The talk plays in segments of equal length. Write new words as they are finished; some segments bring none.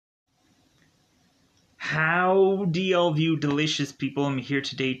Howdy, all of you delicious people. I'm here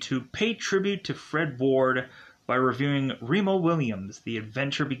today to pay tribute to Fred Ward by reviewing Remo Williams, The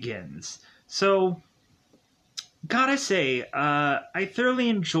Adventure Begins. So, gotta say, I thoroughly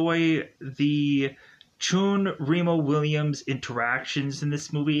enjoy the Remo Williams interactions in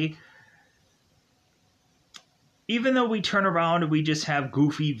this movie. Even though we turn around and we just have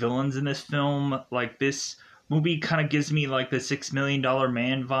goofy villains in this film, like this movie kind of gives me like the $6 Million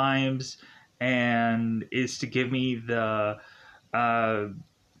Man vibes, and is to give me the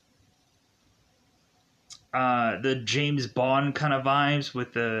James Bond kind of vibes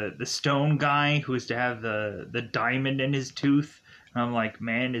with the stone guy who is to have the diamond in his tooth. And I'm like,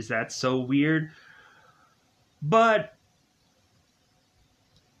 man, is that so weird? But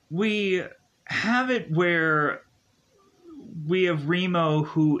we have it where we have Remo,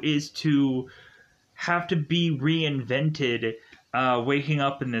 who is to have to be reinvented, waking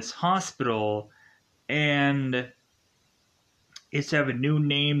up in this hospital, and is to have a new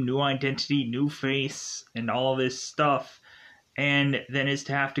name, new identity, new face, and all this stuff, and then is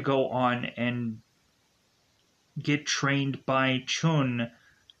to have to go on and get trained by Chun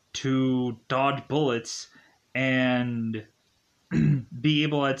to dodge bullets and be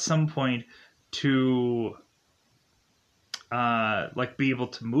able at some point to be able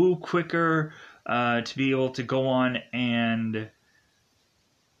to move quicker, to be able to go on and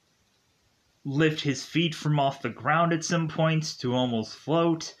lift his feet from off the ground at some points to almost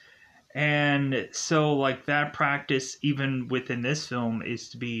float. And so, like, that practice, even within this film, is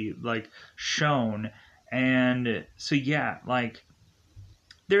to be, like, shown. And so, yeah, like,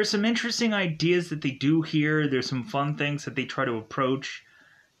 there's some interesting ideas that they do here. There's some fun things that they try to approach.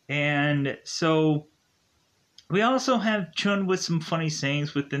 And so we also have Chun with some funny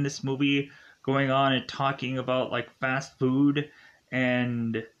sayings within this movie, going on and talking about, like, fast food.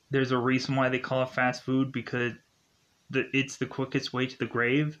 And there's a reason why they call it fast food, because it's the quickest way to the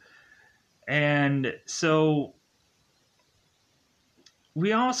grave. And so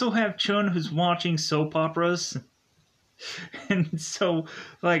we also have Chun who's watching soap operas. And so,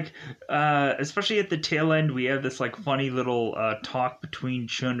 like, especially at the tail end, we have this, like, funny little talk between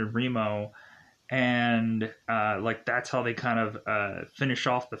Chun and Remo. And, like, that's how they kind of finish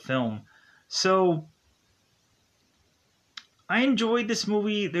off the film. So I enjoyed this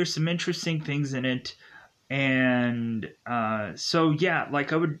movie. There's some interesting things in it. And so, yeah,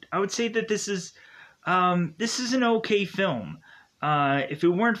 like, I would say that this is an okay film. If it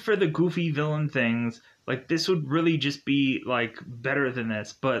weren't for the goofy villain things, like, this would really just be, like, better than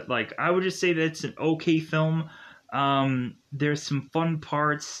this. But, like, I would just say that it's an okay film. There's some fun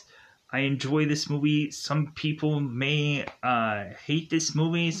parts. I enjoy this movie. Some people may hate this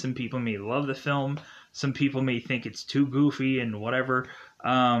movie. Some people may love the film. Some people may think it's too goofy and whatever.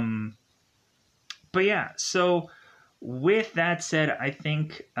 But yeah, so with that said, I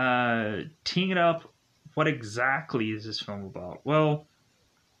think teeing it up, what exactly is this film about? Well,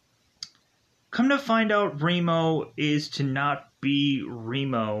 come to find out, Remo is to not be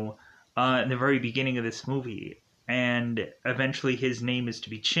Remo in the very beginning of this movie. And eventually his name is to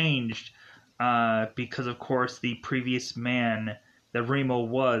be changed because, of course, the previous man that Remo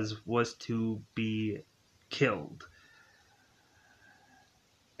was to be killed.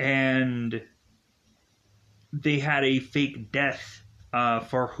 And they had a fake death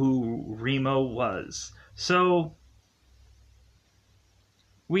for who Remo was. So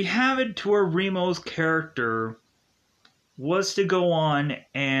we have it to where Remo's character was to go on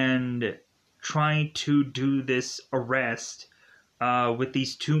and try to do this arrest with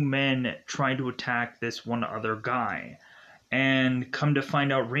these two men trying to attack this one other guy. And come to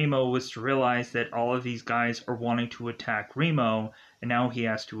find out, Remo was to realize that all of these guys are wanting to attack Remo, and now he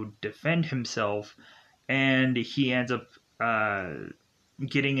has to defend himself. And he ends up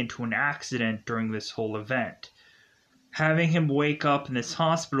getting into an accident during this whole event. Having him wake up in this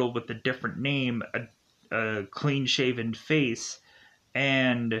hospital with a different name, a clean-shaven face,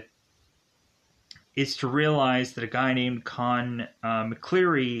 and is to realize that a guy named Con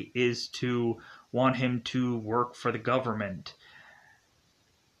McCleary is to want him to work for the government.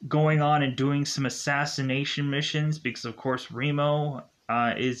 Going on and doing some assassination missions, because of course Remo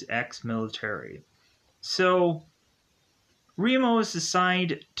is ex-military. So Remo has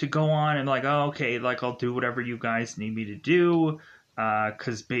decided to go on and, like, oh, okay, like, I'll do whatever you guys need me to do,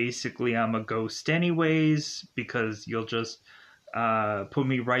 because basically I'm a ghost anyways, because you'll just put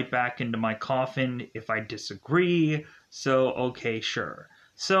me right back into my coffin if I disagree. So, okay, sure.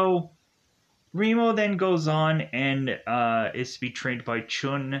 So Remo then goes on and is to be trained by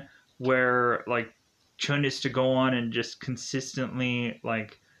Chun, where, like, Chun is to go on and just consistently,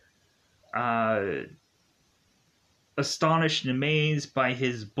 like, astonished and amazed by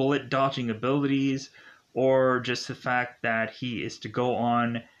his bullet dodging abilities, or just the fact that he is to go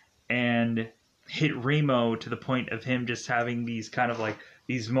on and hit Remo to the point of him just having these kind of like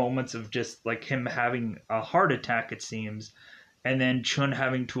these moments of just like him having a heart attack, it seems, and then Chun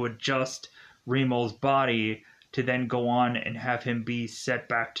having to adjust Remo's body to then go on and have him be set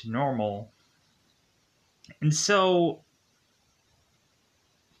back to normal. And so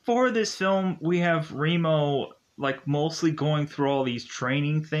for this film, we have Remo like mostly going through all these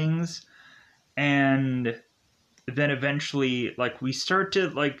training things, and then eventually like we start to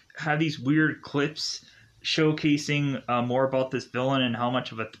like have these weird clips showcasing more about this villain and how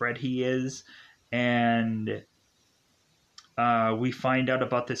much of a threat he is, and we find out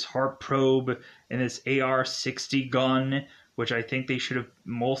about this heart probe and this AR-60 gun, which I think they should have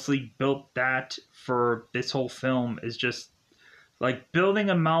mostly built that for this whole film. Is just like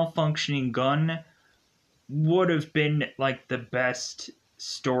building a malfunctioning gun would have been like the best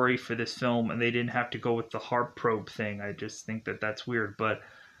story for this film, and they didn't have to go with the heart probe thing. I just think that that's weird, but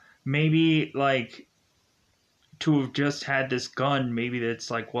maybe like to have just had this gun, maybe that's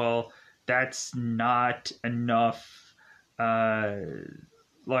like, well, that's not enough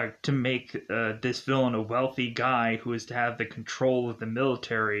like to make this villain a wealthy guy who is to have the control of the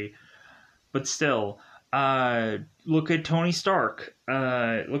military. But still, look at Tony Stark,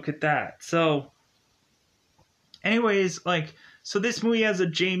 look at that. So anyways, like, so this movie has a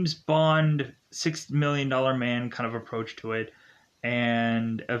James Bond $6 million man kind of approach to it,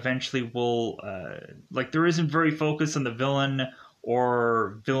 and eventually will like there isn't very focused on the villain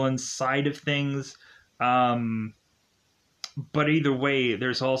or villain side of things, but either way,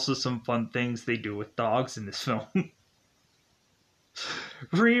 there's also some fun things they do with dogs in this film.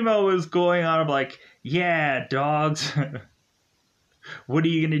 Remo is going on, I'm like, yeah, dogs. What are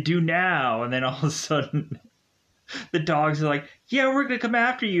you gonna do now? And then all of a sudden the dogs are like, yeah, we're gonna come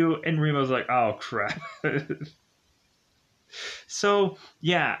after you, and Remo's like, oh crap. So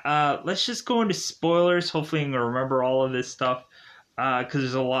yeah, let's just go into spoilers. Hopefully I'm gonna remember all of this stuff, because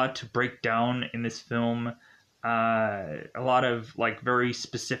there's a lot to break down in this film. A lot of like very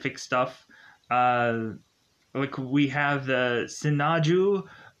specific stuff. Like we have the Sinaju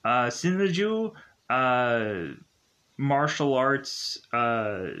martial arts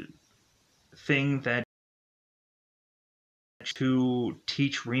thing that to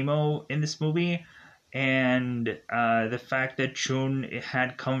teach Remo in this movie, and the fact that Chun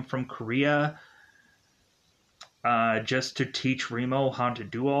had come from Korea just to teach Remo how to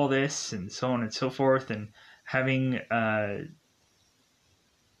do all this, and so on and so forth, and having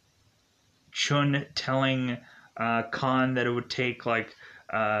Chun telling Khan that it would take like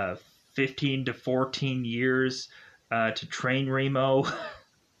 15 to 14 years to train Remo.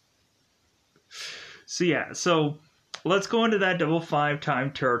 So yeah, so let's go into that double five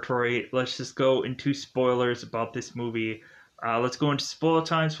time territory. Let's just go into spoilers about this movie. Let's go into spoiler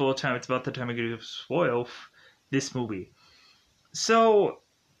time. Spoiler time. It's about the time I'm going to spoil this movie. So,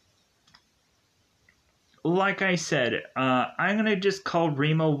 like I said, I'm going to just call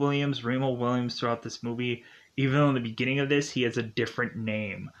Remo Williams throughout this movie, even though in the beginning of this he has a different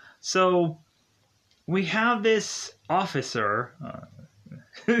name. So, we have this officer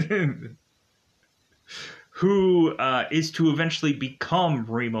who is to eventually become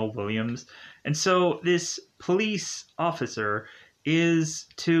Remo Williams. And so this police officer is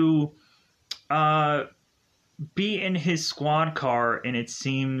to be in his squad car, and it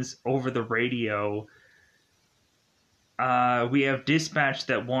seems over the radio we have dispatch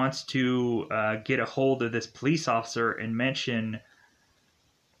that wants to get a hold of this police officer and mention,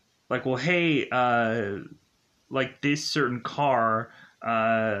 like, well, hey, like this certain car,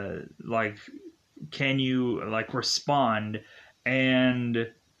 like, can you like respond? And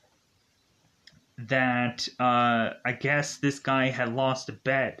that I guess this guy had lost a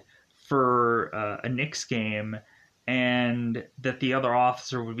bet for a Knicks game, and that the other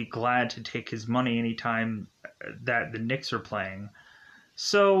officer would be glad to take his money anytime that the Knicks are playing.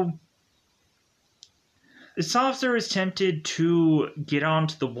 So this officer is tempted to get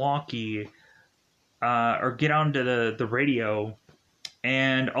onto the walkie or get onto the radio,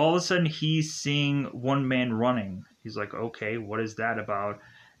 and all of a sudden he's seeing one man running. He's like, okay, what is that about?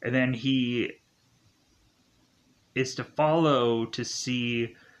 And then he is to follow to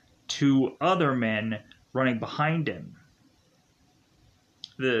see two other men running behind him,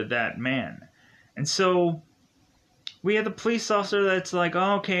 that man. And so we have the police officer that's like,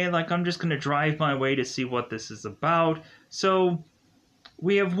 oh, okay, like I'm just going to drive my way to see what this is about. So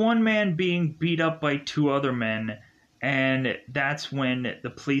we have one man being beat up by two other men, and that's when the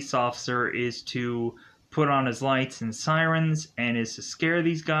police officer is to put on his lights and sirens and is to scare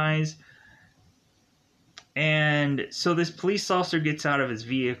these guys. And so this police officer gets out of his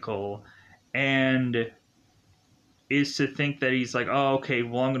vehicle and is to think that he's like, oh, okay,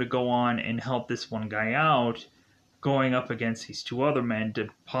 well, I'm going to go on and help this one guy out, going up against these two other men to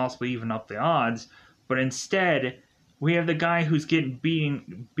possibly even up the odds. But instead, we have the guy who's getting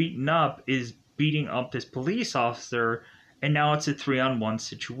beaten up is beating up this police officer, and now it's a 3-on-1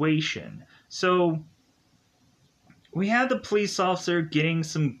 situation. So we have the police officer getting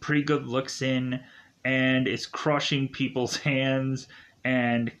some pretty good looks in, and is crushing people's hands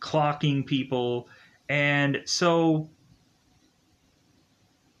and clocking people. And so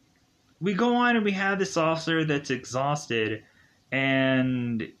we go on and we have this officer that's exhausted,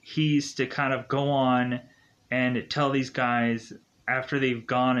 and he's to kind of go on and tell these guys after they've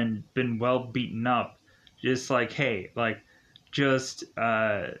gone and been well beaten up, just like, hey, like, just,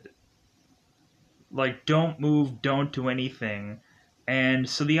 like, don't move, don't do anything. And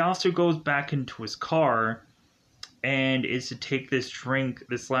so the officer goes back into his car and is to take this drink,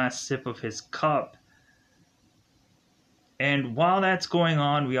 this last sip of his cup. And while that's going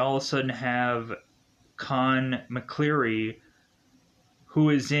on, we all of a sudden have Con McCleary,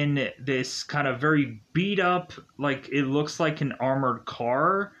 who is in this kind of very beat up, like it looks like an armored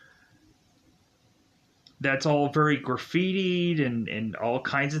car that's all very graffitied and all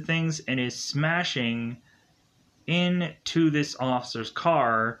kinds of things, and is smashing into this officer's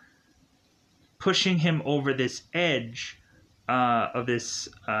car, pushing him over this edge of this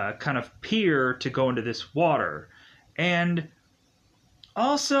kind of pier to go into this water. And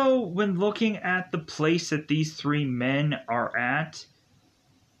also, when looking at the place that these three men are at,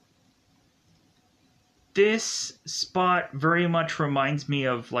 this spot very much reminds me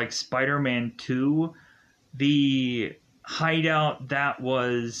of like Spider-Man 2, the hideout that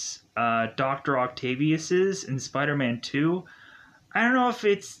was Dr. Octavius's in Spider-Man 2. I don't know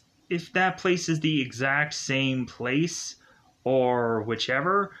if that place is the exact same place or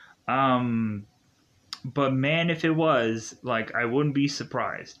whichever. But man, if it was, like, I wouldn't be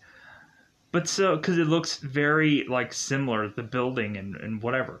surprised. But so, because it looks very, like, similar, the building and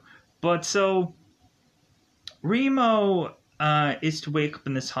whatever. But so, Remo is to wake up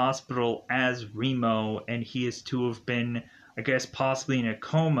in this hospital as Remo, and he is to have been, I guess, possibly in a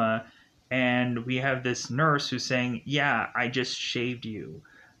coma. And we have this nurse who's saying, yeah, I just shaved you.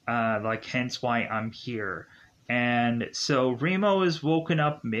 Like, hence why I'm here. And so Remo is woken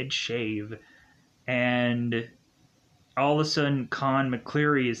up mid-shave, and all of a sudden Con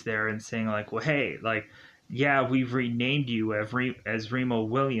McCleary is there and saying like, well, hey, like, yeah, we've renamed you as Remo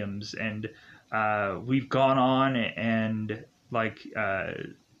Williams, and we've gone on and like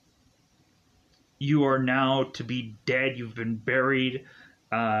you are now to be dead. You've been buried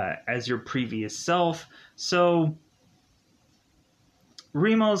as your previous self. So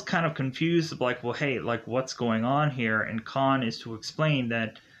Remo's kind of confused, like, well, hey, like, what's going on here? And Con is to explain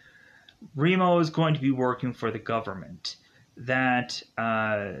that Remo is going to be working for the government, that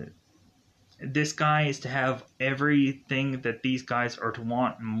this guy is to have everything that these guys are to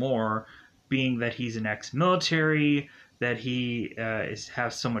want and more, being that he's an ex-military, that he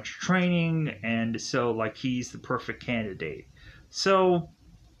has so much training, and so, like, he's the perfect candidate. So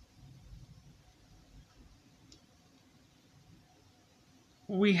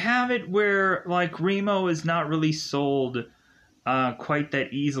we have it where, like, Remo is not really sold quite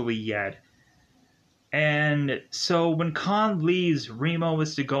that easily yet. And so when Con leaves, Remo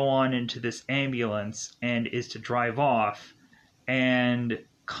is to go on into this ambulance and is to drive off. And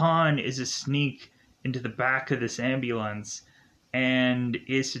Con is to sneak into the back of this ambulance and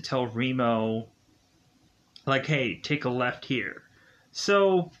is to tell Remo, like, hey, take a left here.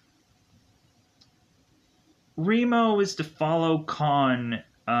 So Remo is to follow Con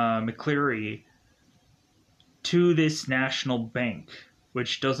McCleary to this national bank,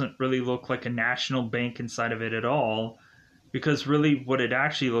 which doesn't really look like a national bank inside of it at all, because really what it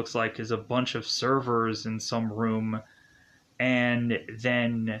actually looks like is a bunch of servers in some room, and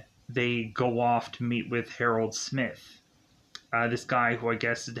then they go off to meet with Harold Smith, this guy who I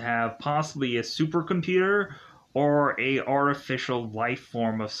guess is to have possibly a supercomputer or a artificial life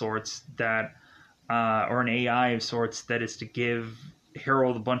form of sorts that, or an AI of sorts that is to give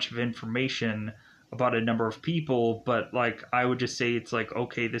Harold a bunch of information about a number of people. But like, I would just say it's like,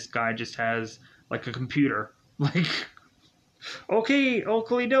 okay, this guy just has like a computer, like, okay,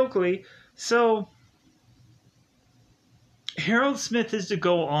 oakley dokley. So Harold Smith is to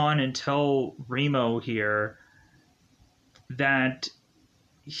go on and tell Remo here that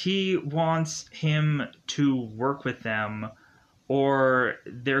he wants him to work with them, or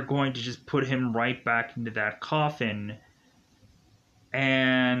they're going to just put him right back into that coffin.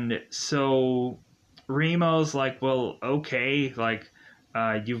 And so Remo's like, well, okay, like,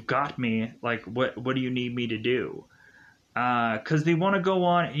 you've got me. Like, what do you need me to do? Because they want to go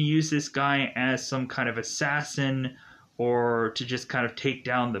on and use this guy as some kind of assassin, or to just kind of take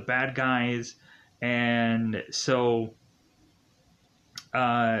down the bad guys. And so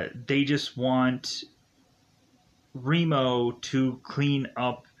they just want Remo to clean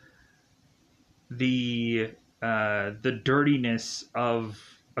up the dirtiness of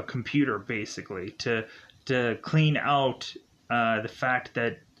a computer, basically, to clean out the fact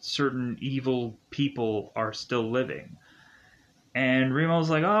that certain evil people are still living. And Remo's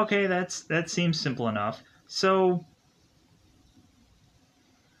like, oh, okay, that seems simple enough. So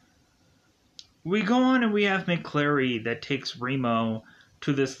we go on and we have McClary that takes Remo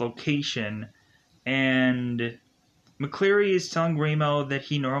to this location, and McCleary is telling Remo that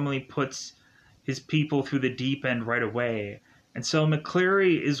he normally puts his people through the deep end right away. And so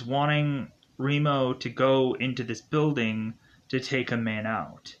McCleary is wanting Remo to go into this building to take a man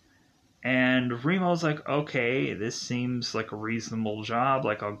out. And Remo's like, okay, this seems like a reasonable job.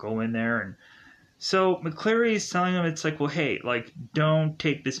 Like, I'll go in there. And so McCleary is telling him, it's like, well, hey, like, don't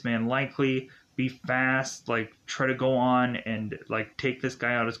take this man lightly. Be fast. Like, try to go on and, like, take this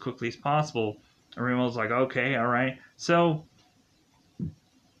guy out as quickly as possible. And Remo's like, okay, all right. So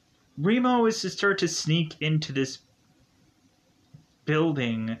Remo is to start to sneak into this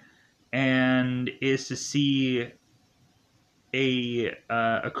building and is to see a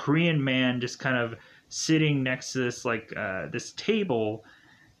Korean man just kind of sitting next to this, like, this table.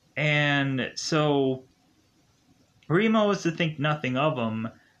 And so Remo is to think nothing of him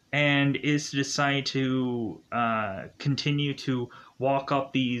and is to decide to continue to walk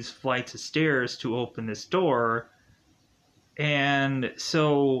up these flights of stairs to open this door. And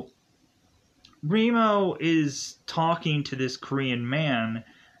so Remo is talking to this Korean man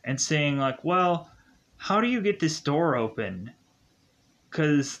and saying, like, well, how do you get this door open?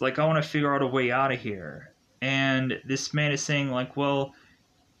 Because, like, I want to figure out a way out of here. And this man is saying, like, well,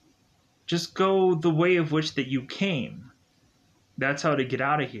 just go the way of which that you came. That's how to get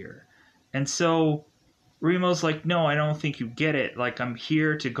out of here. And so Remo's like, no, I don't think you get it. Like, I'm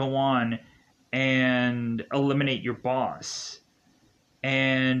here to go on and eliminate your boss.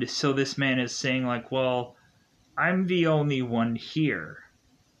 And so this man is saying, like, well, I'm the only one here.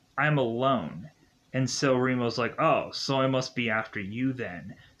 I'm alone. And so Remo's like, oh, so I must be after you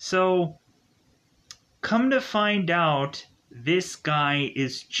then. So, come to find out, this guy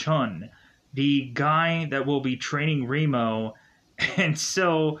is Chun, the guy that will be training Remo. And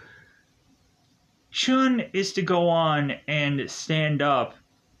so Chun is to go on and stand up,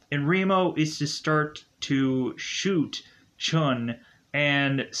 and Remo is to start to shoot Chun.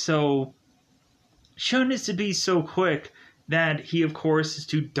 And so Chun is to be so quick that he, of course, is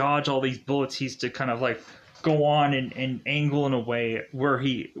to dodge all these bullets. He's to kind of, like, go on and angle in a way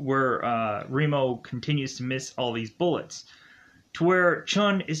where Remo continues to miss all these bullets, to where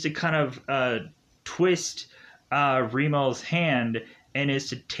Chun is to kind of twist Remo's hand and is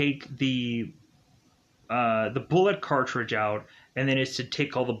to take the bullet cartridge out, and then is to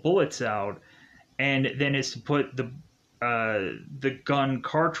take all the bullets out, and then is to put the gun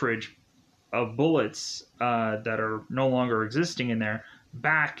cartridge of bullets that are no longer existing in there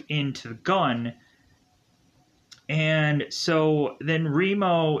back into the gun. And so then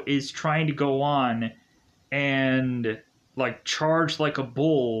Remo is trying to go on and, like, charge like a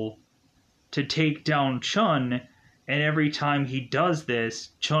bull to take down Chun, and every time he does this,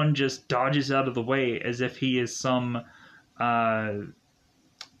 Chun just dodges out of the way as if he is some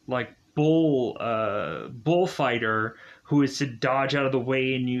like bullfighter who is to dodge out of the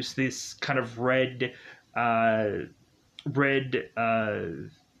way and use this kind of red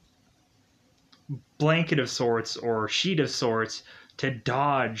blanket of sorts, or sheet of sorts, to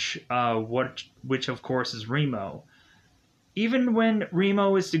dodge which of course is Remo. Even when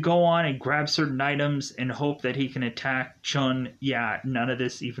Remo is to go on and grab certain items and hope that he can attack Chun, yeah, none of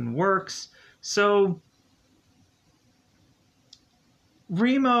this even works. So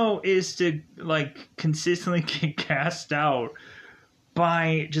Remo is to, like, consistently get cast out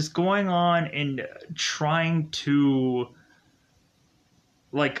by just going on and trying to,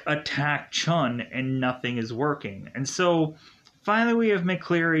 like, attack Chun, and nothing is working. And so finally we have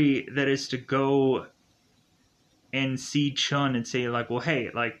McCleary that is to go and see Chun and say, like, well,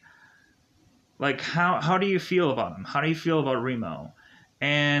 hey, like how do you feel about him? How do you feel about Remo?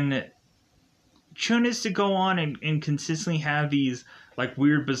 And Chun is to go on and consistently have these, like,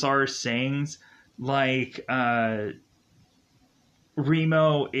 weird, bizarre sayings, like,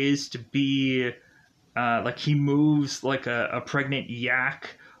 Remo is to be like he moves like a pregnant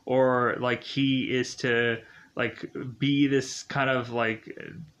yak, or like he is to like be this kind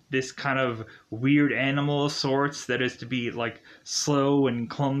of weird animal of sorts that is to be like slow and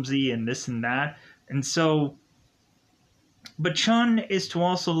clumsy and this and that. And so, but Chun is to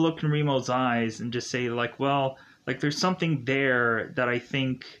also look in Remo's eyes and just say like, well, like there's something there that I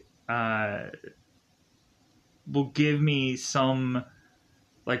think will give me some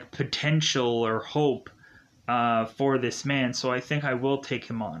like potential or hope for this man. So I think I will take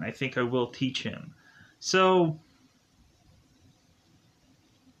him on. I think I will teach him. So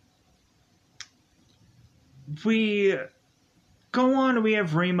we go on. We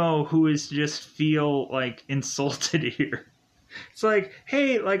have Remo, who is just feel like insulted here. It's like,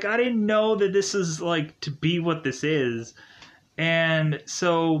 hey, like I didn't know that this is like to be what this is. And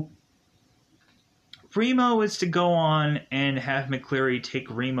so Remo is to go on and have McCleary take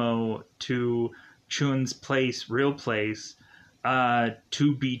Remo to Chun's place, real place,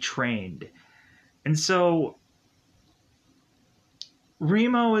 to be trained. And so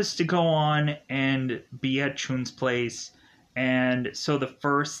Remo is to go on and be at Chun's place. And so the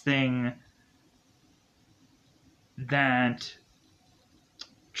first thing that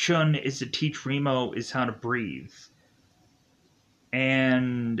Chun is to teach Remo is how to breathe.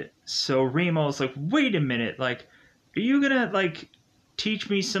 And so Remo's like, wait a minute, like, are you gonna like teach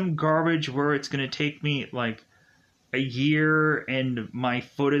me some garbage where it's gonna take me like a year and my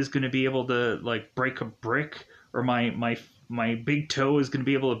foot is gonna be able to like break a brick, or my big toe is gonna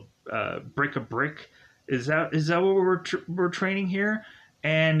be able to break a brick? Is that what we're training here?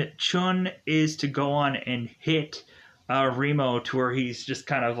 And Chun is to go on and hit Remo to where he's just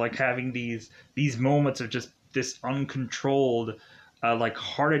kind of like having these moments of just this uncontrolled like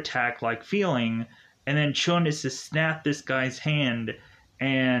heart attack like feeling, and then Chun is to snap this guy's hand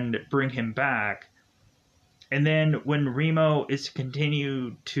and bring him back. And then when Remo is to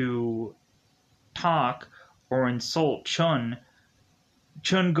continue to talk or insult Chun,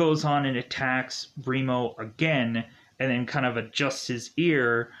 Chun goes on and attacks Remo again, and then kind of adjusts his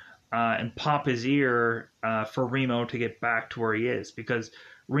ear and pop his ear for Remo to get back to where he is, because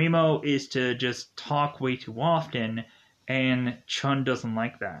Remo is to just talk way too often, and Chun doesn't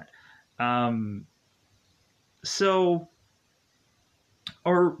like that. So,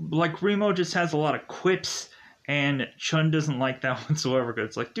 or like Remo just has a lot of quips, and Chun doesn't like that whatsoever. Because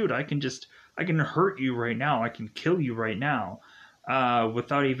it's like, dude, I can hurt you right now. I can kill you right now,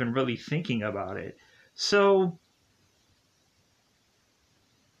 without even really thinking about it. So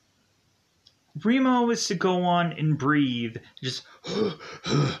Remo is to go on and breathe, just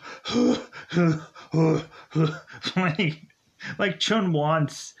like Chun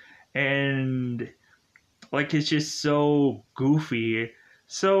wants, and like it's just so goofy.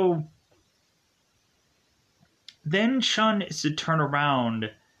 So then Chun is to turn around,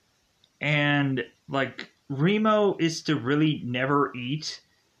 and like Remo is to really never eat,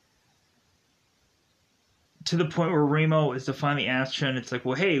 to the point where Remo is to finally ask Chun, it's like,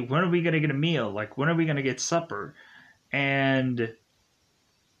 well, hey, when are we going to get a meal? Like, when are we going to get supper? And,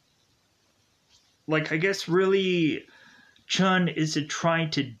 like, I guess really Chun is to try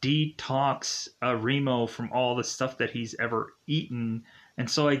to detox Remo from all the stuff that he's ever eaten. And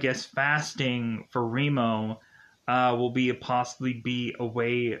so I guess fasting for Remo will possibly be a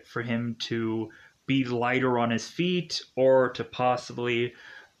way for him to be lighter on his feet, or to possibly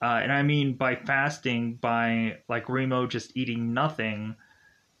and I mean by fasting, by like Remo just eating nothing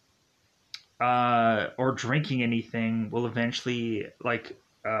or drinking anything, will eventually like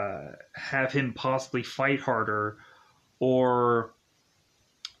have him possibly fight harder, or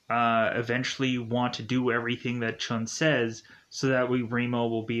eventually want to do everything that Chun says, so that way Remo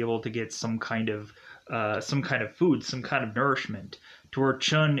will be able to get some kind of food, some kind of nourishment, to where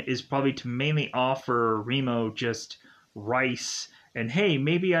Chun is probably to mainly offer Remo just rice, and hey,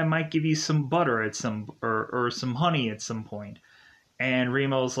 maybe I might give you some butter at some, or some honey at some point. And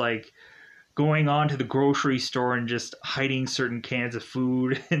Remo's like going on to the grocery store and just hiding certain cans of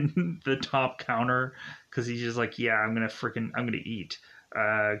food in the top counter, because he's just like, yeah, I'm gonna eat,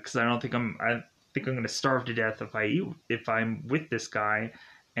 because I think I'm gonna starve to death if I'm with this guy,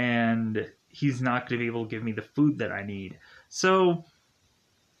 and he's not gonna be able to give me the food that I need. So,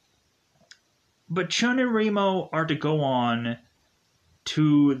 but Chun and Remo are to go on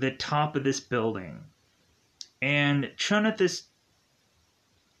to the top of this building, and Chun at this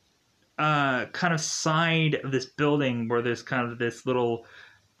kind of side of this building, where there's kind of this little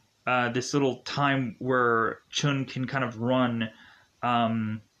time where Chun can kind of run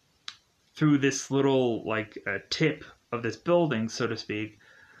through this little like tip this building, so to speak.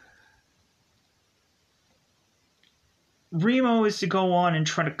 Remo is to go on and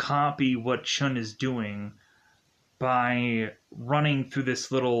try to copy what Chun is doing by running through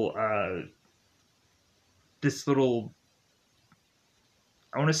this little I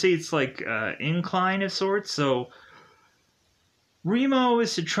want to say it's like incline of sorts. So Remo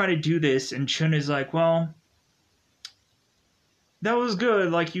is to try to do this, and Chun is like, well, that was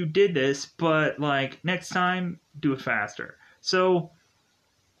good, like you did this, but like next time, do it faster. So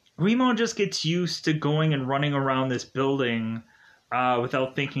Remo just gets used to going and running around this building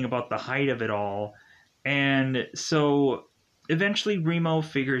without thinking about the height of it all. And so eventually Remo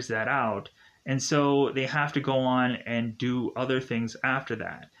figures that out. And so they have to go on and do other things after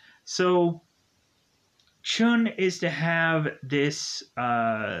that. So Chun is to have this,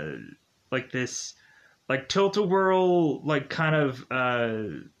 like tilt-a-whirl, like kind of,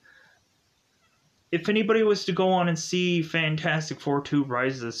 if anybody was to go on and see Fantastic Four 2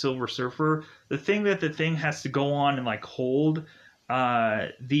 Rise of the Silver Surfer, the thing that the thing has to go on and like hold,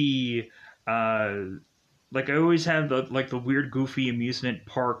 the like I always have the weird goofy amusement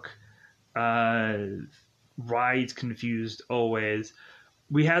park rides confused always.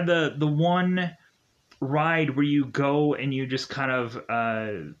 We had the one ride where you go and you just kind of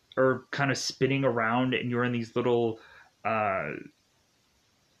are kind of spinning around and you're in uh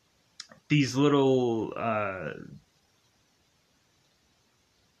these little uh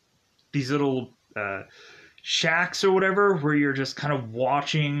these little shacks or whatever, where you're just kind of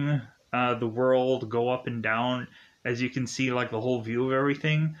watching the world go up and down as you can see like the whole view of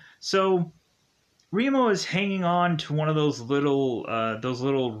everything. So Remo is hanging on to one of those little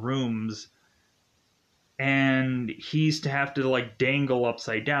rooms, and he's to have to like dangle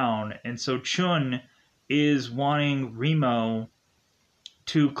upside down. And so Chun is wanting Remo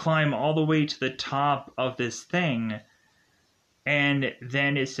to climb all the way to the top of this thing, and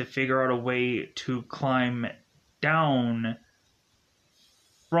then is to figure out a way to climb down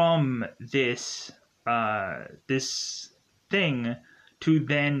from this thing to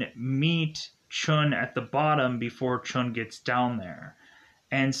then meet Chun at the bottom before Chun gets down there.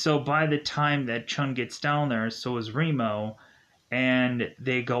 And so by the time that Chun gets down there, so is Remo, and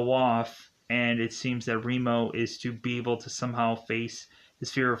they go off, and it seems that Remo is to be able to somehow face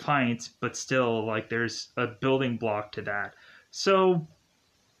his fear of heights, but still, like, there's a building block to that. So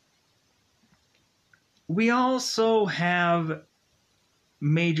we also have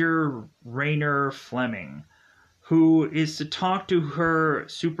Major Rainer Fleming, who is to talk to her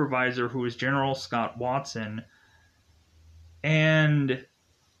supervisor, who is General Scott Watson, and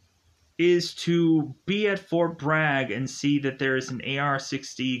is to be at Fort Bragg and see that there is an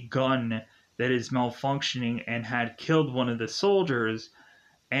AR-60 gun that is malfunctioning and had killed one of the soldiers,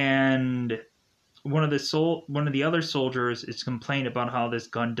 and one of the other soldiers is complained about how this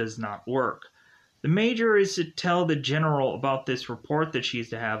gun does not work. The major is to tell the general about this report that she's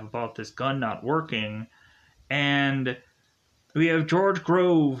to have about this gun not working, and we have George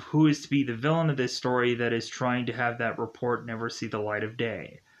Grove, who is to be the villain of this story, that is trying to have that report never see the light of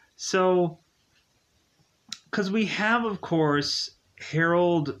day. So, because we have, of course,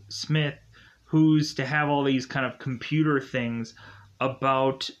 Harold Smith, who's to have all these kind of computer things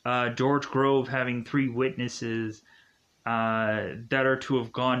about George Grove having 3 witnesses that are to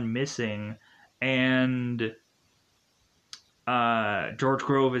have gone missing, and George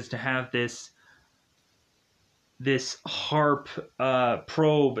Grove is to have this HARP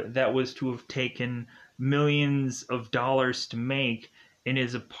probe that was to have taken millions of dollars to make, and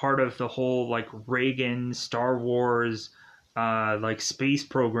is a part of the whole like Reagan Star Wars like space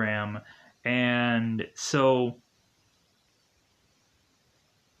program. And so,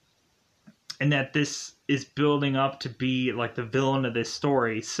 and that this is building up to be like the villain of this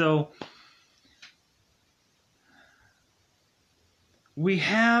story. So we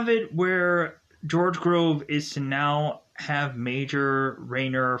have it where George Grove is to now have Major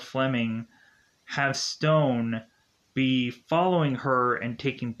Rainer Fleming have Stone be following her and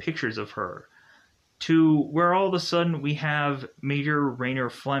taking pictures of her, to where all of a sudden we have Major Rainer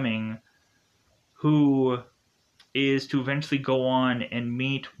Fleming, who is to eventually go on and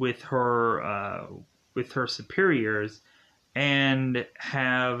meet with her superiors, and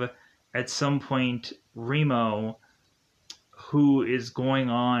have at some point Remo, who is going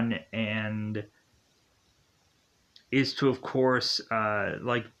on and is to, of course,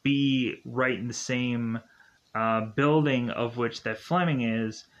 like be right in the same building of which that Fleming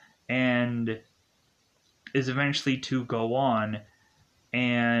is, and is eventually to go on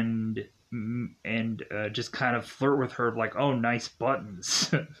and just kind of flirt with her, like, oh, nice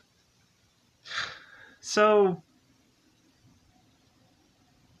buttons. So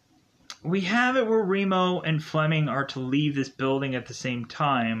we have it where Remo and Fleming are to leave this building at the same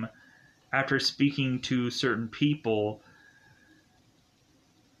time after speaking to certain people.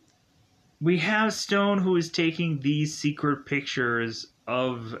 We have Stone, who is taking these secret pictures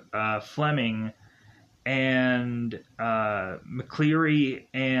of Fleming and McCleary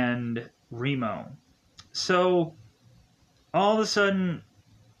and Remo. So all of a sudden,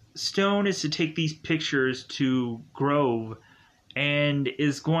 Stone is to take these pictures to Grove and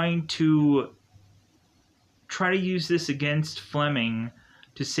is going to try to use this against Fleming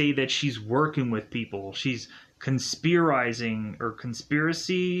to say that she's working with people. She's conspirizing or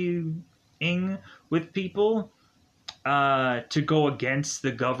conspiracying with people to go against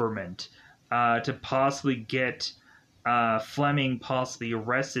the government, to possibly get Fleming possibly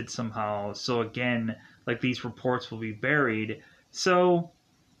arrested somehow. So again, like, these reports will be buried. So,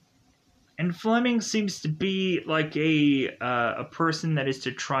 and Fleming seems to be like a person that is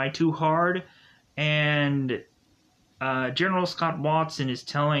to try too hard, and General Scott Watson is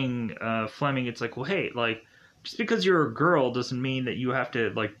telling Fleming, it's like, well, hey, like, just because you're a girl doesn't mean that you have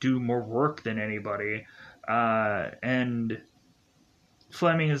to, like, do more work than anybody. And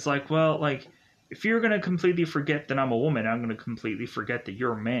Fleming is like, well, like, if you're going to completely forget that I'm a woman, I'm going to completely forget that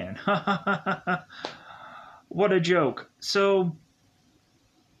you're a man. What a joke. So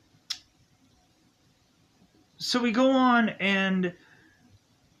we go on, and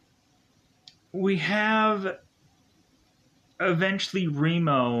we have eventually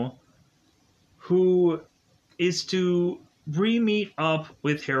Remo, who is to re-meet up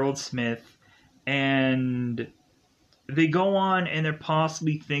with Harold Smith, and they go on and they're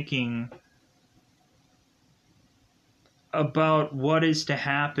possibly thinking about what is to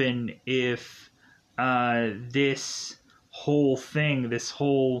happen if this whole thing, this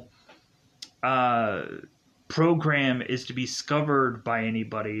whole program is to be discovered by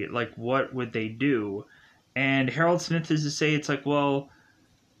anybody. Like, what would they do? And Harold Smith is to say, it's like, well,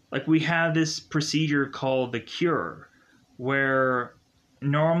 like, we have this procedure called the cure, where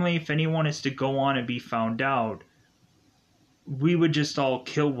normally if anyone is to go on and be found out, we would just all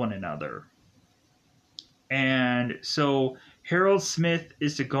kill one another. And so Harold Smith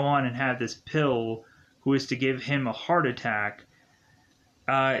is to go on and have this pill, who is to give him a heart attack.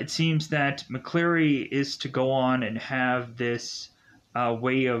 It seems that McCleary is to go on and have this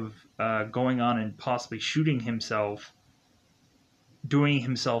way of going on and possibly shooting himself, doing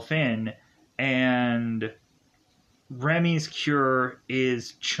himself in, and Remy's cure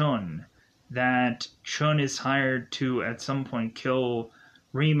is Chun. That Chun is hired to at some point kill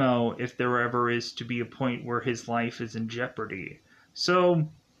Remo if there ever is to be a point where his life is in jeopardy. So,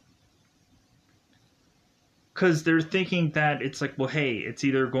 because they're thinking that it's like, well, hey, it's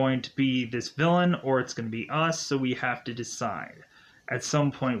either going to be this villain or it's going to be us, so we have to decide at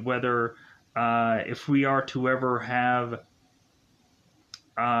some point whether if we are to ever have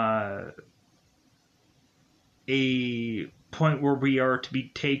a point where we are to be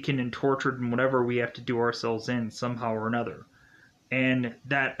taken and tortured and whatever, we have to do ourselves in somehow or another. And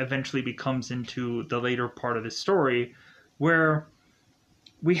that eventually becomes into the later part of the story, where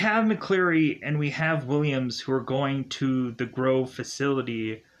we have McCleary and we have Williams, who are going to the Grove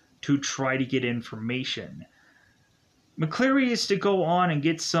facility to try to get information. McCleary is to go on and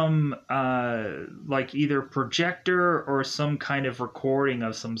get some, like, either projector or some kind of recording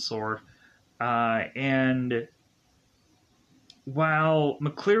of some sort. And while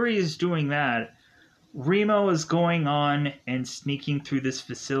McCleary is doing that, Remo is going on and sneaking through this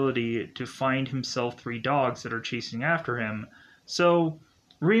facility to find himself 3 dogs that are chasing after him. So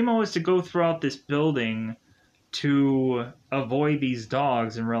Remo is to go throughout this building to avoid these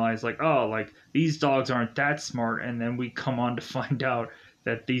dogs and realize, like, oh, like, these dogs aren't that smart. And then we come on to find out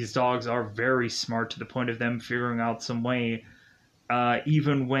that these dogs are very smart, to the point of them figuring out some way,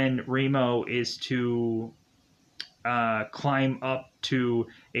 even when Remo is to climb up to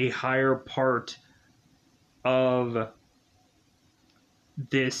a higher part of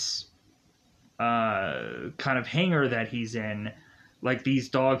this kind of hangar that he's in. Like, these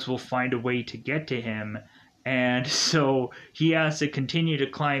dogs will find a way to get to him, and so he has to continue to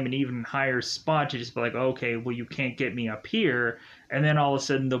climb an even higher spot to just be like, okay, well, you can't get me up here. And then all of a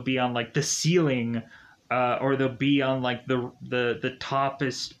sudden they'll be on, like, the ceiling, or they'll be on, like, the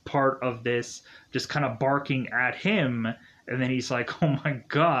toppest part of this, just kind of barking at him. And then he's like, oh my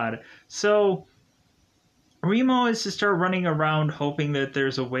god. So Remo is to start running around hoping that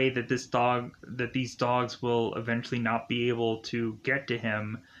there's a way that these dogs will eventually not be able to get to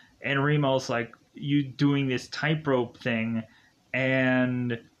him. And Remo's like, you doing this tightrope thing,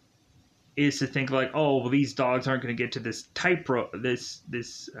 and is to think like, oh, well, these dogs aren't going to get to this tightrope, this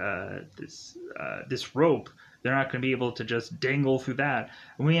rope. They're not going to be able to just dangle through that.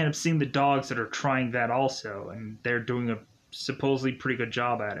 And we end up seeing the dogs that are trying that also, and they're doing a supposedly pretty good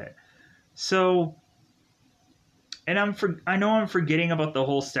job at it. So, and I know I'm forgetting about the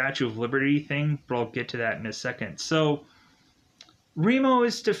whole Statue of Liberty thing, but I'll get to that in a second. So, Remo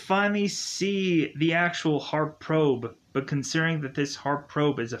is to finally see the actual HARP probe, but considering that this HARP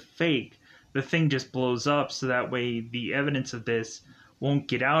probe is a fake, the thing just blows up, so that way the evidence of this won't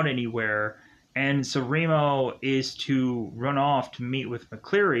get out anywhere. And so Remo is to run off to meet with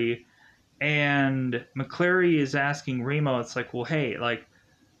McCleary, and McCleary is asking Remo, it's like, well, hey, like,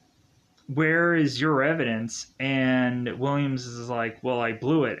 where is your evidence? And Williams is like, well, I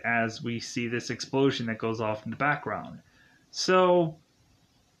blew it, as we see this explosion that goes off in the background. So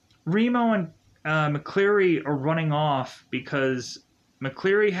Remo and McCleary are running off because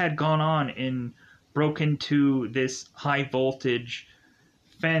McCleary had gone on and broke into this high voltage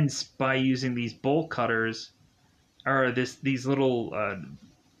fence by using these bolt cutters, or these little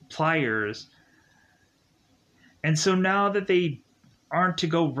pliers. And so now that they aren't to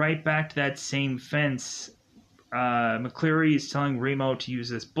go right back to that same fence, McCleary is telling Remo to use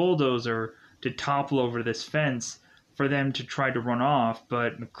this bulldozer to topple over this fence for them to try to run off,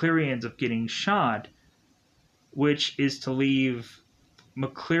 but McCleary ends up getting shot, which is to leave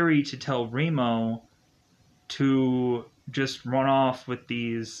McCleary to tell Remo to just run off with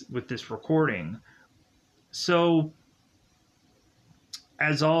this recording. So,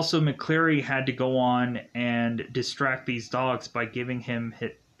 as also McCleary had to go on and distract these dogs by giving him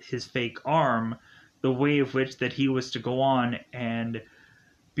his fake arm, the way of which that he was to go on and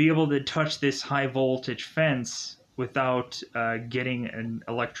be able to touch this high voltage fence without getting an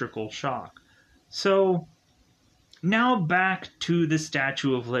electrical shock. So now back to the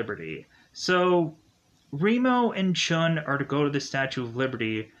Statue of Liberty. So Remo and Chun are to go to the Statue of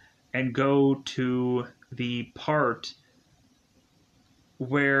Liberty and go to the part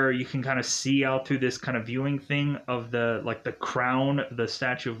where you can kind of see out through this kind of viewing thing of the crown of the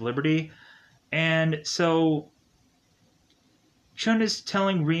Statue of Liberty. And so Chun is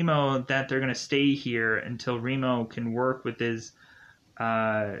telling Remo that they're going to stay here until Remo can work with his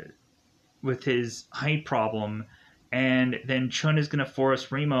height problem, and then Chun is going to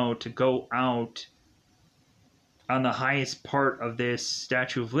force Remo to go out on the highest part of this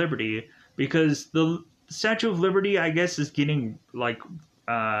Statue of Liberty, because the Statue of Liberty, I guess, is getting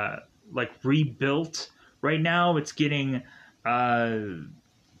rebuilt right now. It's getting to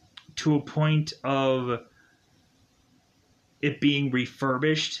a point of it being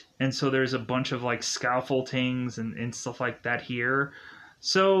refurbished, and so there's a bunch of like scaffoldings and stuff like that here.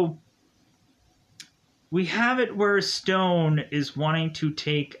 So we have it where Stone is wanting to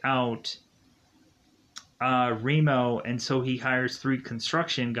take out Remo, and so he hires 3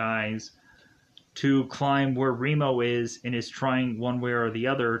 construction guys to climb where Remo is, and is trying one way or the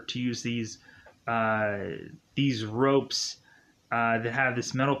other to use these ropes that have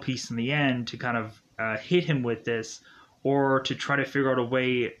this metal piece in the end to kind of hit him with this, or to try to figure out a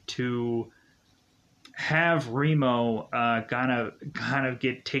way to have Remo kind of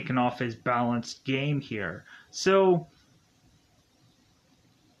get taken off his balanced game here. So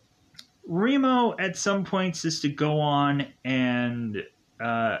Remo at some points is to go on and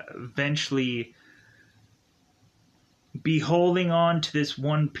eventually be holding on to this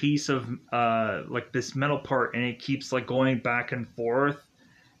one piece of this metal part, and it keeps like going back and forth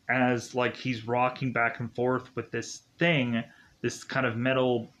as like he's rocking back and forth with this thing, this kind of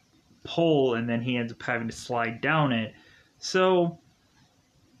metal pole, and then he ends up having to slide down it. So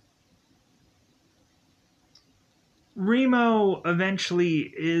Remo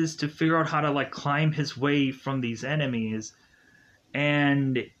eventually is to figure out how to like climb his way from these enemies,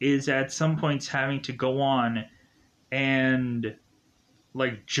 and is at some points having to go on and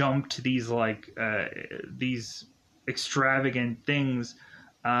like jump to these these extravagant things,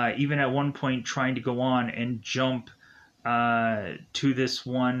 even at one point trying to go on and jump to this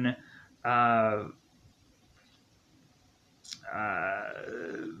one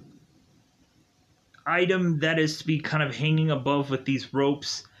item that is to be kind of hanging above with these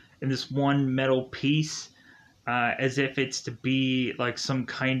ropes in this one metal piece, as if it's to be like some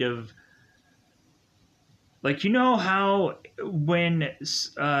kind of, like, you know how when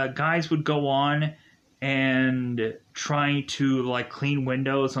guys would go on and trying to like clean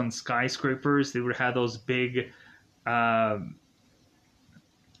windows on skyscrapers, they would have those big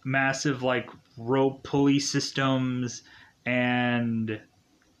massive like rope pulley systems, and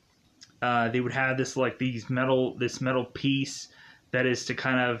they would have this like this metal piece that is to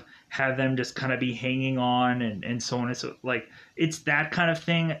kind of have them just kind of be hanging on and so on and so like it's that kind of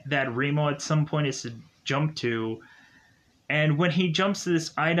thing that Remo at some point is to jump to. And when he jumps to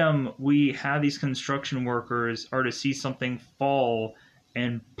this item, we have these construction workers are to see something fall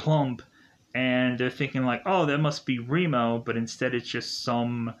and plump, and they're thinking like, "Oh, that must be Remo," but instead it's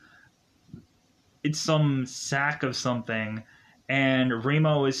some sack of something, and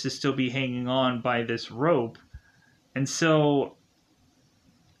Remo is to still be hanging on by this rope, and so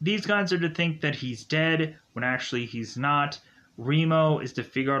these guys are to think that he's dead when actually he's not. Remo is to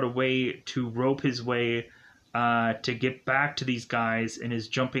figure out a way to rope his way to get back to these guys and is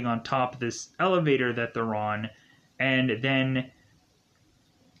jumping on top of this elevator that they're on. And then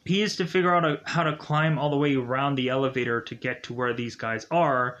he is to figure out how to climb all the way around the elevator to get to where these guys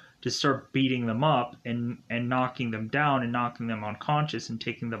are to start beating them up and knocking them down and knocking them unconscious and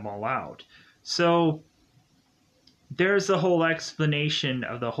taking them all out. So there's the whole explanation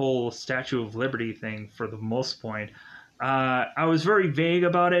of the whole Statue of Liberty thing for the most point. I was very vague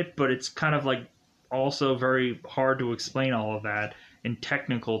about it, but it's kind of like also very hard to explain all of that in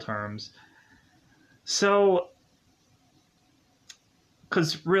technical terms. So,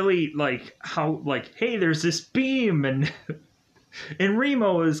 because really, like, how, like, hey, there's this beam, and and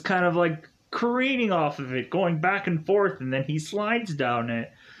Remo is kind of like careening off of it, going back and forth, and then he slides down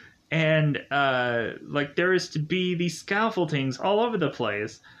it. And, like, there is to be these scaffoldings all over the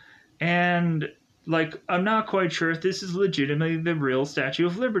place. And, like, I'm not quite sure if this is legitimately the real Statue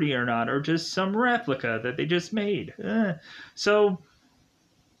of Liberty or not, or just some replica that they just made. So,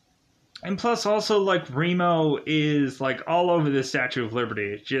 and plus also, like, Remo is, like, all over the Statue of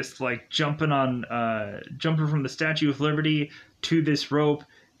Liberty, just, like, jumping from the Statue of Liberty to this rope.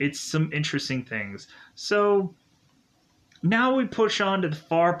 It's some interesting things. So now we push on to the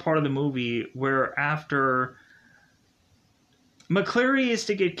far part of the movie where after McCleary is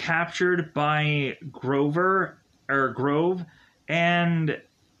to get captured by Grove, and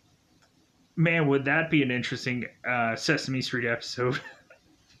man, would that be an interesting Sesame Street episode.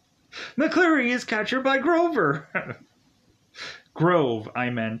 McCleary is captured by Grover. Grove, I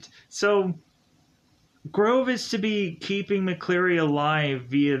meant. So Grove is to be keeping McCleary alive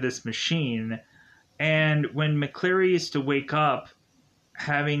via this machine. And when McCleary is to wake up,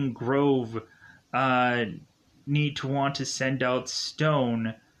 having Grove need to want to send out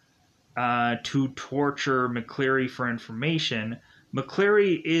Stone to torture McCleary for information,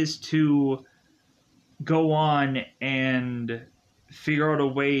 McCleary is to go on and figure out a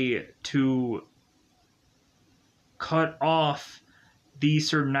way to cut off these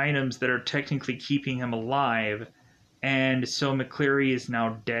certain items that are technically keeping him alive. And so McCleary is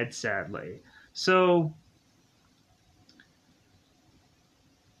now dead, sadly. So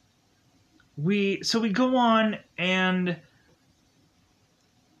we go on, and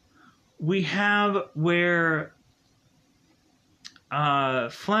we have where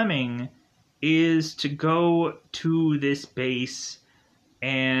Fleming is to go to this base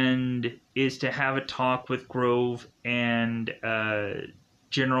and is to have a talk with Grove and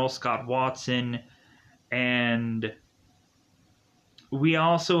General Scott Watson. And we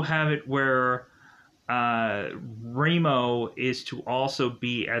also have it where Remo is to also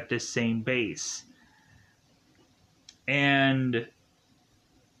be at this same base. And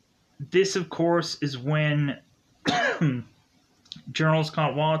this, of course, is when General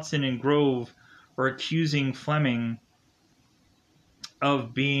Scott Watson and Grove are accusing Fleming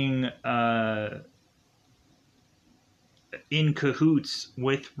of being in cahoots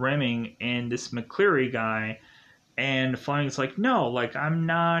with Remming and this McCleary guy. And Fleming's like, no, like, I'm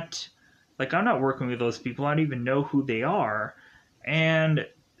not working with those people. I don't even know who they are. And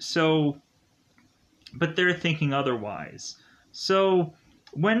so, but they're thinking otherwise. So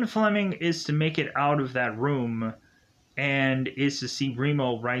when Fleming is to make it out of that room and is to see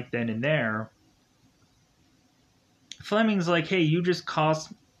Remo right then and there, Fleming's like, hey, you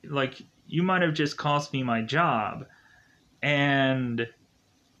might have just cost me my job. And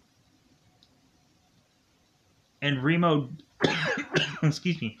Remo,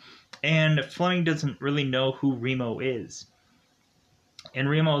 excuse me, and Fleming doesn't really know who Remo is. And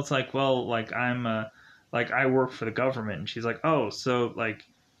Remo's like, well, like, I work for the government. And she's like, oh, so, like,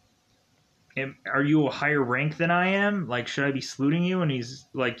 are you a higher rank than I am? Like, should I be saluting you? And he's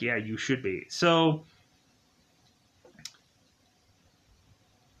like, yeah, you should be. So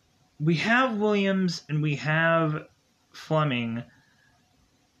we have Williams and we have Fleming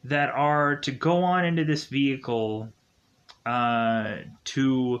that are to go on into this vehicle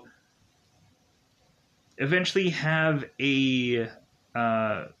to eventually have a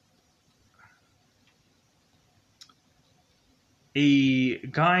a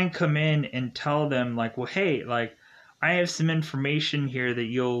guy come in and tell them like, well, hey, like I have some information here that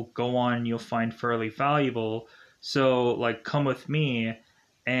you'll go on and you'll find fairly valuable. So like come with me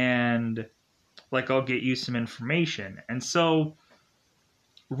and like I'll get you some information. And so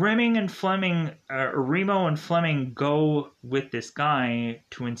Remo and Fleming go with this guy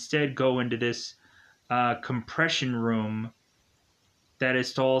to instead go into this compression room that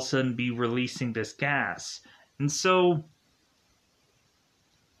is to all of a sudden be releasing this gas. And so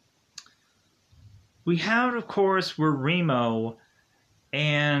we have, of course, where Remo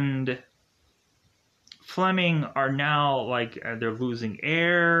and Fleming are now like they're losing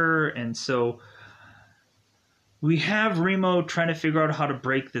air, and so we have Remo trying to figure out how to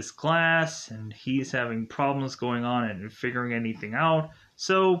break this glass, and he's having problems going on and figuring anything out.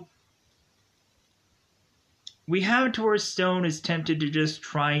 So we have to where Stone is tempted to just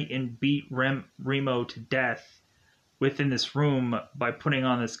try and beat Remo to death within this room by putting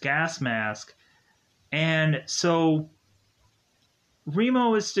on this gas mask. And so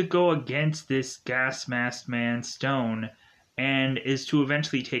Remo is to go against this gas masked man, Stone, and is to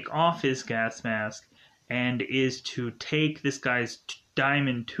eventually take off his gas mask and is to take this guy's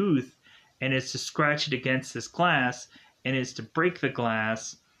diamond tooth and is to scratch it against this glass and is to break the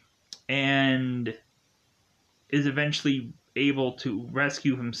glass and is eventually able to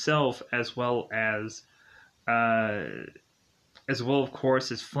rescue himself as well, of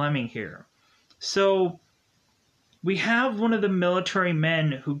course, as Fleming here. So we have one of the military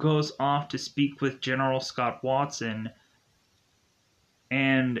men who goes off to speak with General Scott Watson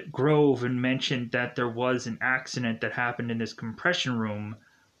and Grove and mentioned that there was an accident that happened in this compression room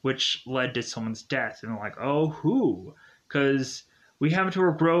which led to someone's death. And they're like, oh, who? Because we have it to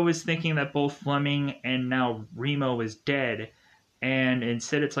where Grove is thinking that both Fleming and now Remo is dead. And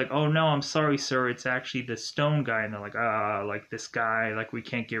instead it's like, oh no, I'm sorry, sir, it's actually the Stone guy. And they're like, like this guy, like we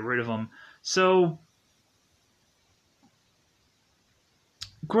can't get rid of him. So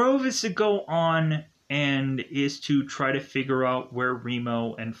Grove is to go on and is to try to figure out where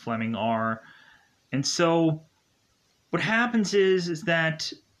Remo and Fleming are. And so what happens is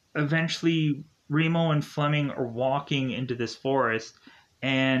that eventually Remo and Fleming are walking into this forest,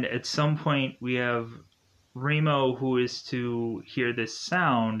 and at some point we have Remo who is to hear this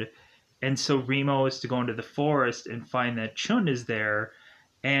sound, and so Remo is to go into the forest and find that Chun is there,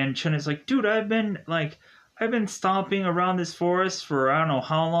 and Chun is like, dude, I've been stomping around this forest for I don't know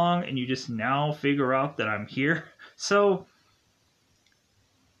how long, and you just now figure out that I'm here. So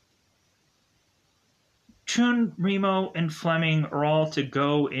Chun, Remo, and Fleming are all to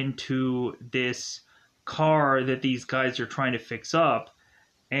go into this car that these guys are trying to fix up,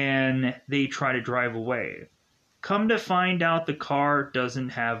 and they try to drive away. Come to find out the car doesn't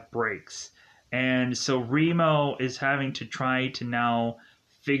have brakes, and so Remo is having to try to now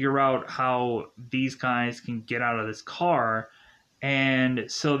figure out how these guys can get out of this car, and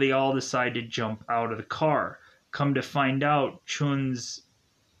so they all decide to jump out of the car. Come to find out, Chun's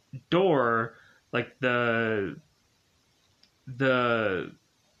door, like the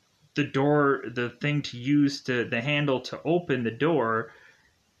door, the thing to use to the handle to open the door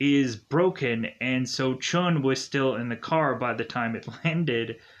is broken, and so Chun was still in the car by the time it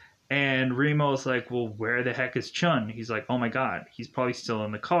landed. And Remo's like, well, where the heck is Chun? He's like, oh my god, he's probably still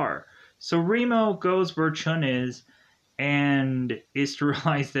in the car. So Remo goes where Chun is and is to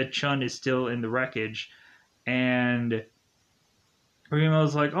realize that Chun is still in the wreckage. And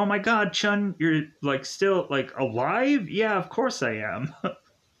Remo's like, oh my god, Chun, you're like still like alive? Yeah, of course I am.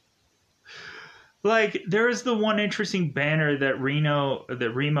 Like, there is the one interesting banner that Remo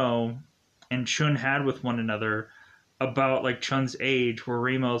and Chun had with one another about like Chun's age, where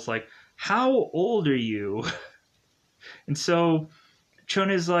Remo's like, how old are you? And so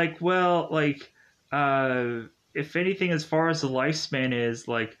Chun is like, well, like, if anything, as far as the lifespan is,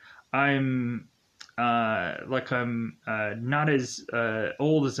 like, I'm not as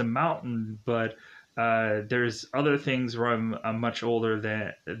old as a mountain, but there's other things where I'm much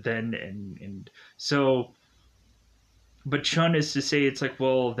older than and so. But Chun is to say, it's like,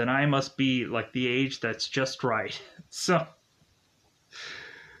 well, then I must be like the age that's just right. So,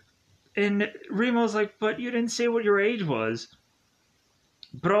 and Remo's like, but you didn't say what your age was.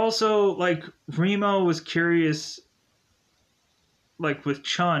 But also, like, Remo was curious, like, with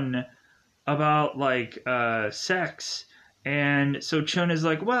Chun about, like, sex. And so Chun is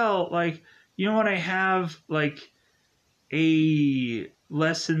like, well, like, you know what, I have, like, a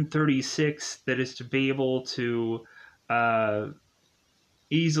lesson 36 that is to be able to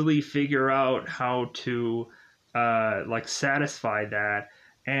easily figure out how to like satisfy that.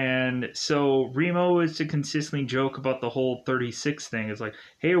 And so Remo is to consistently joke about the whole 36 thing. It's like,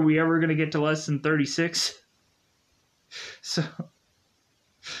 hey, are we ever going to get to less than 36? So,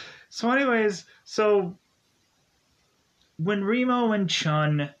 so when Remo and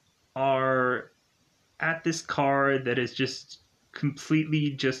Chun are at this car that is just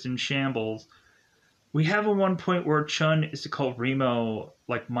completely just in shambles, we have a one point where Chun is to call Remo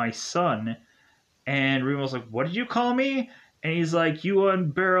like my son, and Remo's like, "What did you call me?" And he's like, "You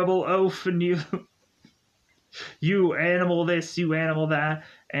unbearable oaf, and you animal this, you animal that."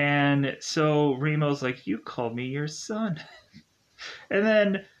 And so Remo's like, "You called me your son." And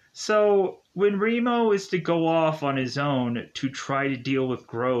then so when Remo is to go off on his own to try to deal with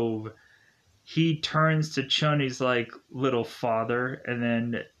Grove, he turns to Chun. He's like, "Little father," and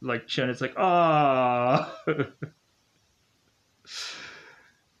then like Chun is like, "Ah."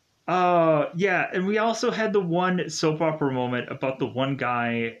 Yeah, and we also had the one soap opera moment about the one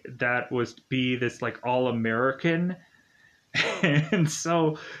guy that was to be this like all American, and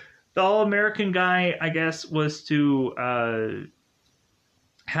so the all American guy, I guess, was to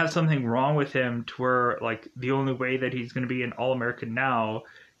have something wrong with him to where like the only way that he's going to be an all American now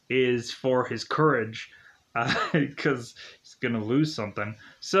is for his courage, because he's going to lose something.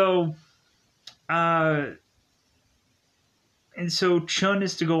 So, and so Chun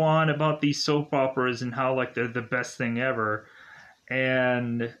is to go on about these soap operas and how like they're the best thing ever,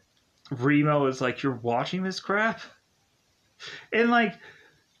 and Remo is like, "You're watching this crap," and like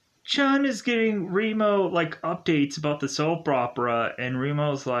Chun is getting Remo like updates about the soap opera, and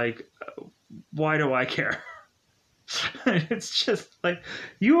Remo's like, "Why do I care?" It's just like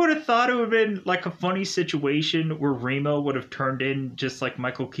you would have thought it would have been like a funny situation where Remo would have turned in just like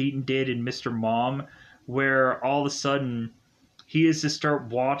Michael Keaton did in Mr. Mom, where all of a sudden he is to start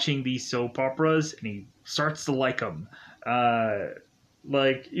watching these soap operas and he starts to like them.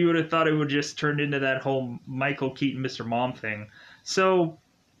 Like you would have thought it would just turn into that whole Michael Keaton Mr. Mom thing. So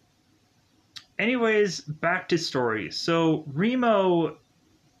anyways, back to story. So Remo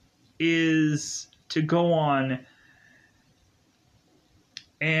is to go on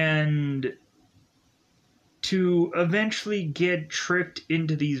and to eventually get tricked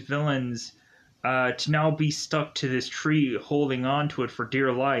into these villains, to now be stuck to this tree holding on to it for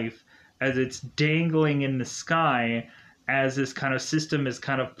dear life as it's dangling in the sky, as this kind of system is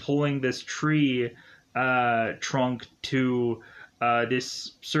kind of pulling this tree trunk to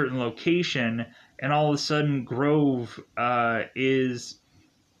this certain location, and all of a sudden Grove is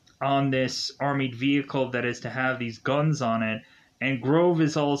on this armored vehicle that is to have these guns on it, and Grove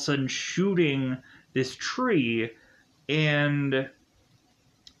is all of a sudden shooting this tree and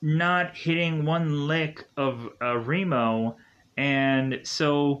not hitting one lick of Remo, and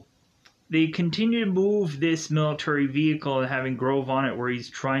so they continue to move this military vehicle and having Grove on it, where he's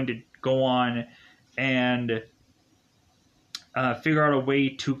trying to go on and figure out a way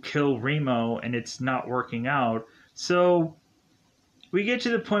to kill Remo, and it's not working out. So we get to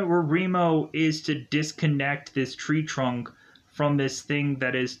the point where Remo is to disconnect this tree trunk from this thing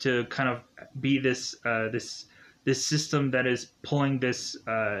that is to kind of be this this system that is pulling this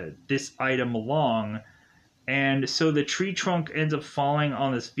this item along. And so the tree trunk ends up falling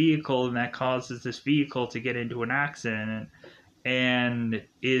on this vehicle, and that causes this vehicle to get into an accident, and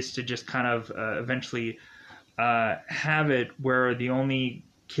is to just kind of eventually have it where the only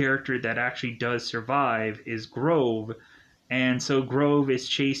character that actually does survive is Grove. And so Grove is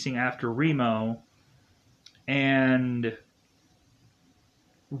chasing after Remo, and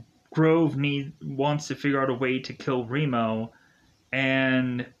Grove wants to figure out a way to kill Remo,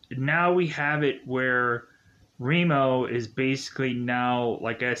 and now we have it where Remo is basically now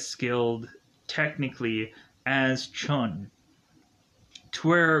like as skilled technically as Chun, to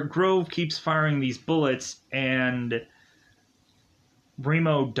where Grove keeps firing these bullets and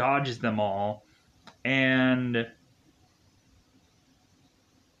Remo dodges them all, and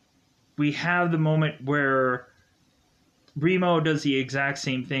we have the moment where Remo does the exact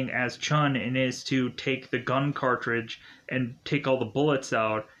same thing as Chun, and is to take the gun cartridge and take all the bullets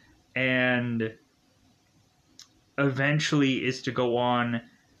out, and eventually is to go on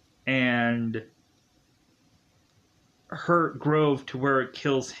and hurt Grove to where it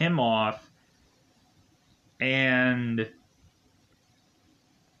kills him off. And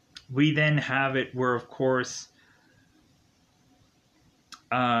we then have it where, of course,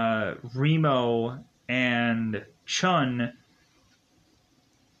 Remo and Chun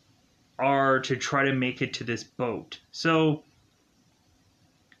are to try to make it to this boat. So,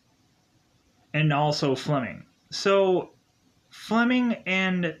 and also Fleming. So, Fleming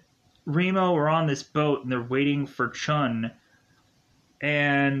and Remo are on this boat, and they're waiting for Chun.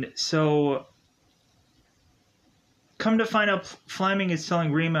 And so, come to find out, Fleming is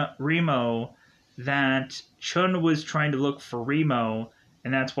telling Remo that Chun was trying to look for Remo,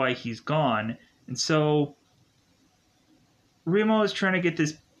 and that's why he's gone. And so, Remo is trying to get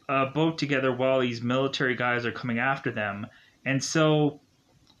this boat together while these military guys are coming after them. And so,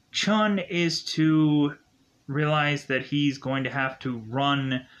 Chun is to realize that he's going to have to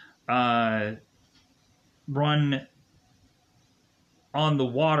run on the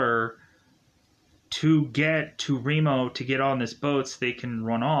water to get to Remo to get on this boat so they can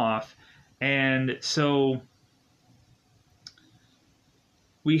run off. And so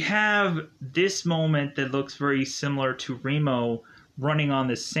we have this moment that looks very similar to Remo running on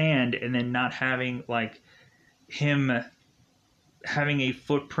the sand and then not having like him having a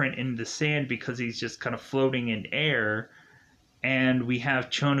footprint in the sand because he's just kind of floating in air. And we have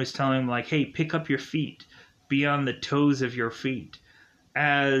Chun who's telling him like, hey, pick up your feet, be on the toes of your feet,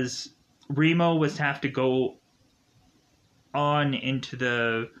 as Remo was have to go on into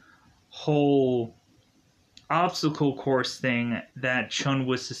the whole obstacle course thing that Chun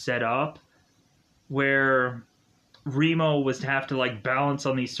was to set up, where Remo was to have to like balance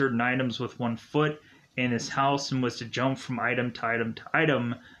on these certain items with one foot in his house and was to jump from item to item to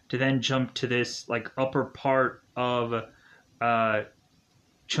item to then jump to this like upper part of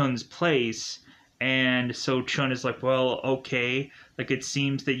Chun's place. And so Chun is like, well, okay, like it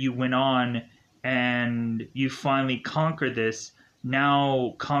seems that you went on and you finally conquered this.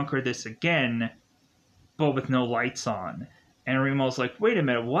 Now conquer this again, but with no lights on. And Remo's like, wait a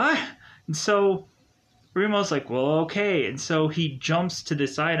minute, what? And so Remo's like, well, okay. And so he jumps to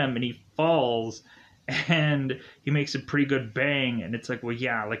this item and he falls and he makes a pretty good bang. And it's like, well,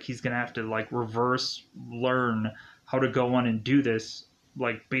 yeah, like he's going to have to like reverse learn how to go on and do this,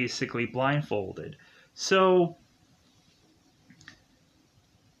 like basically blindfolded. So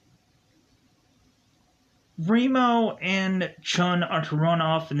Remo and Chun are to run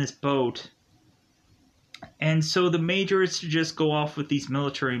off in this boat. And so the Major is to just go off with these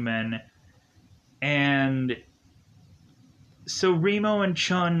military men. And so Remo and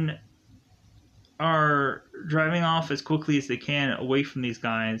Chun are driving off as quickly as they can away from these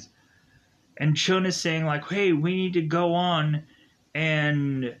guys. And Chun is saying like, hey, we need to go on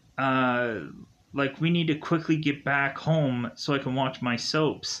and like we need to quickly get back home so I can watch my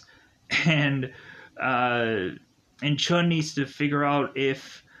soaps. And Chun needs to figure out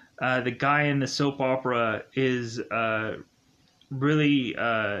if the guy in the soap opera is really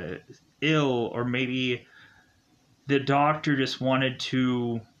ill, or maybe the doctor just wanted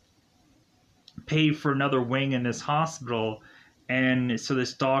to pay for another wing in this hospital, and so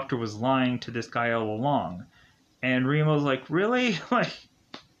this doctor was lying to this guy all along. And Remo's like, really? Like,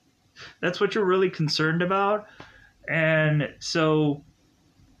 that's what you're really concerned about? And so,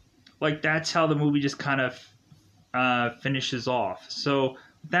 like, that's how the movie just kind of finishes off. So,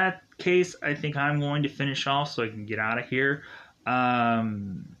 that case, I think I'm going to finish off so I can get out of here.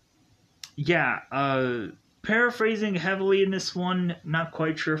 Paraphrasing heavily in this one. Not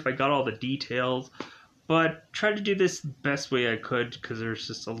quite sure if I got all the details, but tried to do this the best way I could because there's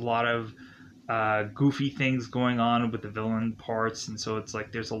just a lot of goofy things going on with the villain parts, and so it's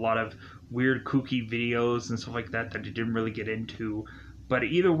like there's a lot of weird kooky videos and stuff like that that I didn't really get into. But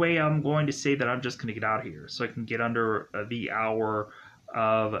either way, I'm going to say that I'm just going to get out of here so I can get under the hour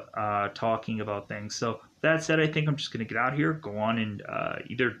of talking about things. So that said, I think I'm just going to get out of here, go on and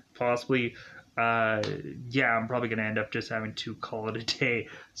either possibly I'm probably going to end up just having to call it a day.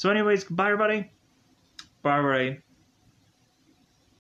 So anyways, goodbye everybody. Bye everybody.